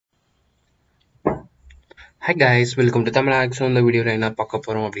Hi guys, welcome to Tamil Hacks. இந்த வீடியோவில் என்ன பார்க்க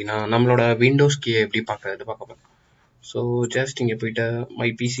போகிறோம் அப்படின்னா நம்மளோட விண்டோஸ் கீயை எப்படி பார்க்கறது பார்க்க போகிறோம். ஸோ ஜஸ்ட் இங்கே போய்ட்டு மை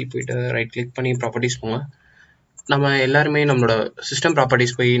பிசி போய்ட்டு ரைட் கிளிக் பண்ணி ப்ராப்பர்ட்டிஸ் போங்க. நம்ம எல்லாருமே நம்மளோட சிஸ்டம்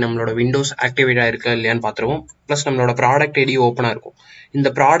ப்ராப்பர்ட்டிஸ் போய் நம்மளோட விண்டோஸ் ஆக்டிவேட்டாக இருக்கா இல்லையான்னு பார்த்துருவோம். ப்ளஸ் நம்மளோட ப்ராடக்ட் ஐடி ஓப்பனாக இருக்கும்.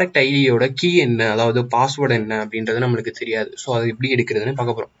 இந்த ப்ராடக்ட் ஐடியோட கீ என்ன, அதாவது பாஸ்வேர்டு என்ன அப்படின்றது நம்மளுக்கு தெரியாது. ஸோ அது எப்படி எடுக்கிறதுன்னு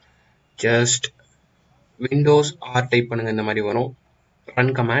பார்க்க போகிறோம். ஜஸ்ட் Windows+R டைப் பண்ணுங்கள். இந்த மாதிரி வரும்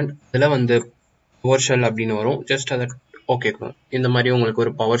ரன் கமாண்ட். இதில் வந்து PowerShell அப்படின்னு வரும். ஜஸ்ட் அதை ஓகே கொடுங்க. இந்த மாதிரி உங்களுக்கு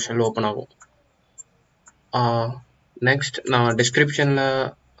ஒரு PowerShell ஓப்பன் ஆகும். நெக்ஸ்ட் நான் டிஸ்கிரிப்ஷனில்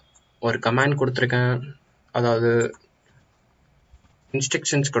ஒரு கமாண்ட் கொடுத்துருக்கேன், அதாவது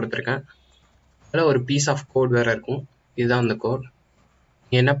இன்ஸ்ட்ரக்ஷன்ஸ் கொடுத்துருக்கேன். அதில் ஒரு பீஸ் ஆஃப் கோட் வேறு இருக்கும். இதுதான் அந்த கோட்.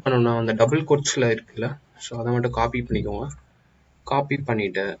 என்ன பண்ணணும்னா அந்த டபுள் கோட்ஸில் இருக்குல்ல, ஸோ அதை மட்டும் காப்பி பண்ணிக்கோங்க. காப்பி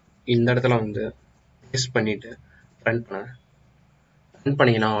பண்ணிவிட்டு இந்த இடத்துல வந்து பேஸ்ட் பண்ணிவிட்டு ரன்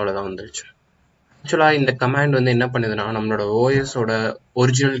பண்ணிங்கன்னா அவ்வளோதான் வந்துருச்சு. ஆக்சுவலாக இந்த கமாண்ட் வந்து என்ன பண்ணுதுன்னா நம்மளோட ஓஎஸோட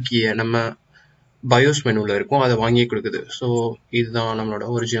ஒரிஜினல் கீயை நம்ம பயோஸ் மெனுவில் இருக்கும் அதை வாங்கி கொடுக்குது. ஸோ இதுதான் நம்மளோட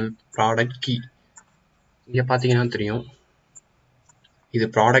ஒரிஜினல் ப்ராடக்ட் கீ. இங்கே பார்த்தீங்கன்னா தெரியும், இது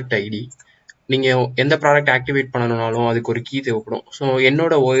ப்ராடக்ட் ஐடி. நீங்கள் எந்த ப்ராடக்ட் ஆக்டிவேட் பண்ணணும்னாலும் அதுக்கு ஒரு கீ தேவைப்படும். ஸோ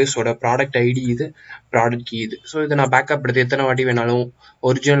என்னோட ஓஎஸோட ப்ராடக்ட் ஐடி இது, ப்ராடக்ட் கீ இது. ஸோ இதை நான் பேக்கப் எடுத்து எத்தனை வாட்டி வேணாலும்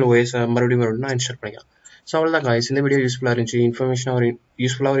ஒரிஜினல் ஓஎஸை மறுபடியும் நான் இன்ஸ்டால் பண்ணிக்கலாம். ஸோ அவ்வளோதான் guys, இந்த வீடியோ யூஸ்ஃபுல்லாக இருந்துச்சு.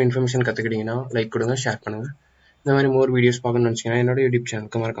 யூஸ்ஃபுல்லாக ஒரு இன்ஃபர்மேஷன் கற்றுக்கிட்டீங்கன்னா லைக் கொடுங்க, ஷேர் பண்ணுங்கள். இந்த மாதிரி மோர் வீடியோஸ் பார்க்கணும்னு நினச்சிங்கன்னா என்னோட யூடியூப்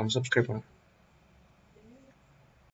சேனலுக்கு மறக்காமல் சப்ஸ்கிரைப் பண்ணுங்கள்.